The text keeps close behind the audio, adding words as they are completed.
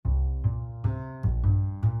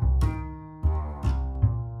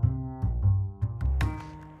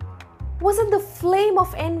Was it the flame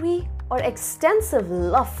of envy or extensive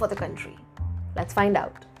love for the country? Let's find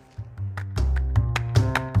out.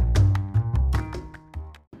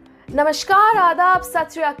 Namaskar, Adab,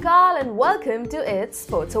 Sat Sri Akal, and welcome to It's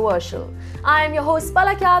Sportsoversial. I am your host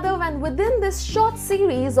Palak Yadav, and within this short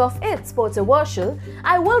series of It's Sportsoversial,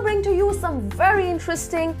 I will bring to you some very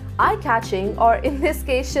interesting, eye-catching, or in this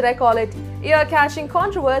case, should I call it ear-catching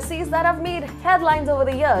controversies that have made headlines over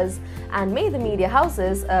the years and made the media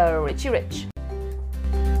houses richy rich.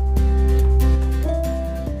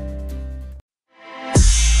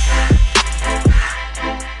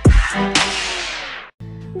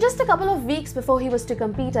 Just a couple of weeks before he was to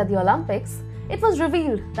compete at the Olympics, it was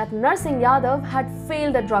revealed that Narsingh Yadav had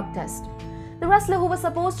failed a drug test. The wrestler who was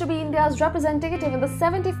supposed to be India's representative in the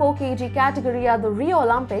 74 kg category at the Rio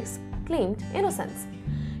Olympics claimed innocence.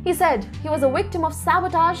 He said he was a victim of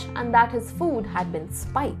sabotage and that his food had been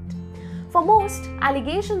spiked. For most,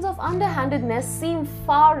 allegations of underhandedness seem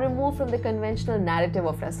far removed from the conventional narrative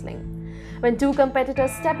of wrestling. When two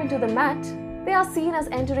competitors step into the mat, they are seen as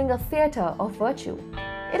entering a theatre of virtue.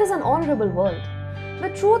 It is an honorable world.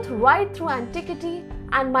 The truth right through antiquity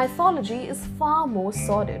and mythology is far more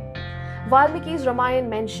sordid. Valmiki's Ramayana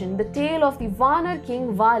mentioned the tale of the Vanar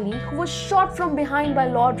king Vali, who was shot from behind by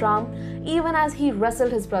Lord Ram even as he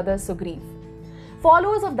wrestled his brother Sugriv.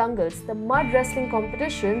 Followers of Dangals, the mud wrestling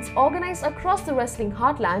competitions organized across the wrestling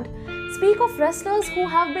heartland, speak of wrestlers who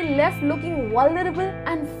have been left looking vulnerable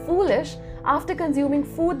and foolish after consuming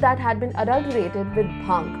food that had been adulterated with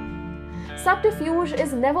bhang. Subterfuge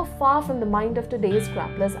is never far from the mind of today's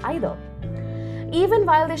grapplers either. Even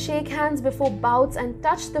while they shake hands before bouts and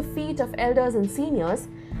touch the feet of elders and seniors,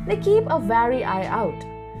 they keep a wary eye out.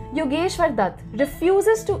 Yogeshwar Dutt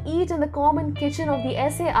refuses to eat in the common kitchen of the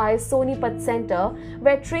SAI Sonipat Center,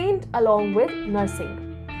 where trained along with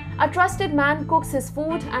Narsingh. A trusted man cooks his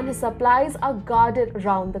food and his supplies are guarded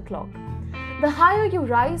round the clock. The higher you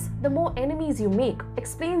rise, the more enemies you make,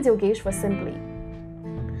 explains Yogeshwar simply.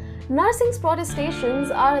 Narsingh's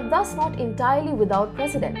protestations are thus not entirely without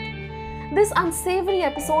precedent. This unsavory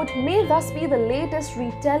episode may thus be the latest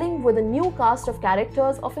retelling with a new cast of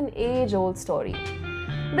characters of an age-old story.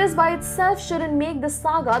 This by itself shouldn't make the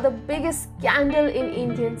saga the biggest scandal in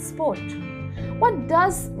Indian sport. What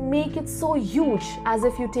does make it so huge, as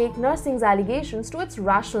if you take Narsingh's allegations to its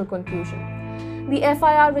rational conclusion? The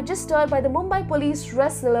FIR registered by the Mumbai police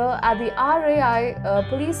wrestler at the RAI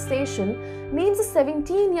police station names a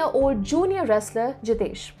 17-year-old junior wrestler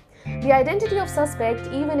Jitesh. The identity of suspect,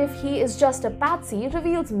 even if he is just a patsy,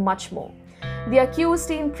 reveals much more. The accused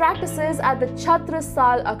team practices at the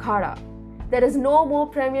Chhatrasal Akhada. There is no more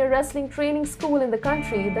premier wrestling training school in the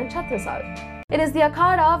country than Chhatrasal. It is the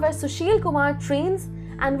Akhada where Sushil Kumar trains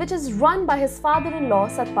and which is run by his father-in-law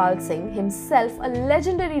Satpal Singh, himself a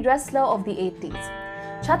legendary wrestler of the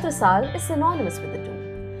 80s. Chhatrasal is synonymous with the two.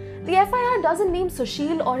 The FIR doesn't name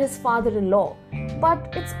Sushil or his father-in-law, but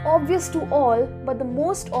it's obvious to all but the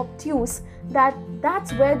most obtuse that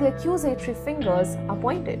that's where the accusatory fingers are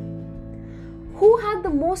pointed. Who had the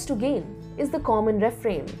most to gain is the common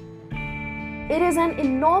refrain. It is an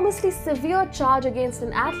enormously severe charge against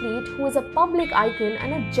an athlete who is a public icon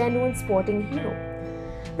and a genuine sporting hero.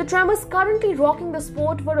 The tremors currently rocking the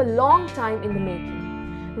sport were a long time in the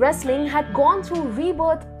making. Wrestling had gone through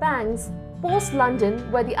rebirth pangs post-London,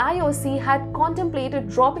 where the IOC had contemplated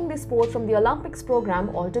dropping the sport from the Olympics program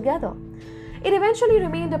altogether. It eventually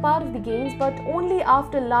remained a part of the Games, but only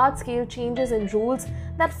after large-scale changes in rules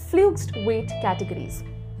that fluxed weight categories.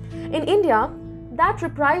 In India, that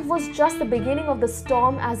reprieve was just the beginning of the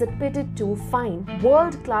storm as it pitted two fine,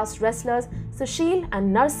 world-class wrestlers, Sushil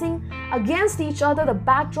and Narsingh, against each other, the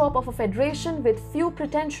backdrop of a federation with few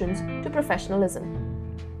pretensions to professionalism.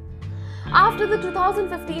 After the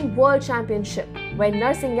 2015 World Championship, where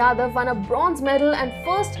Narsingh Yadav won a bronze medal and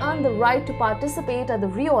first earned the right to participate at the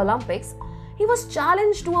Rio Olympics, he was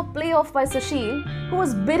challenged to a playoff by Sushil, who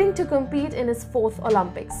was bidding to compete in his fourth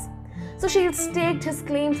Olympics. Sushil staked his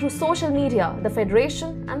claim through social media, the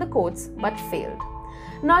federation and the courts, but failed.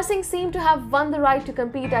 Narsingh seemed to have won the right to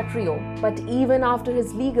compete at Rio, but even after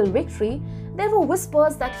his legal victory, there were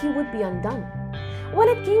whispers that he would be undone. When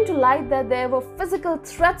it came to light that there were physical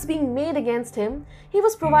threats being made against him, he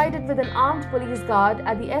was provided with an armed police guard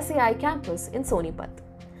at the SAI campus in Sonipat.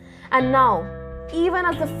 And now, even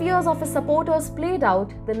as the fears of his supporters played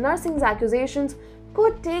out, the Narsingh's accusations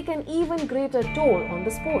could take an even greater toll on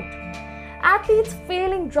the sport. Athletes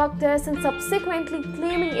failing drug tests and subsequently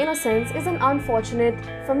claiming innocence is an unfortunate,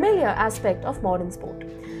 familiar aspect of modern sport.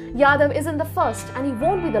 Yadav isn't the first and he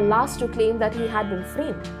won't be the last to claim that he had been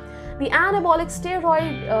framed. the anabolic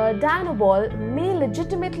steroid Dianabol may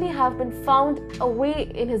legitimately have been found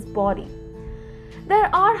away in his body. There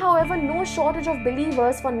are, however, no shortage of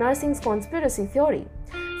believers for nursing's conspiracy theory.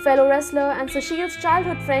 Fellow wrestler and Sushil's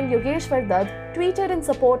childhood friend Yogeshwar Dutt tweeted in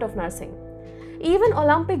support of nursing. Even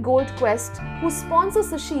Olympic Gold Quest, who sponsors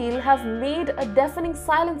Sushil, have made a deafening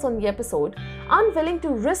silence on the episode, unwilling to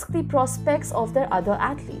risk the prospects of their other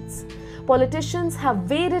athletes. Politicians have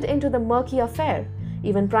waded into the murky affair.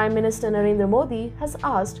 Even Prime Minister Narendra Modi has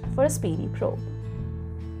asked for a speedy probe.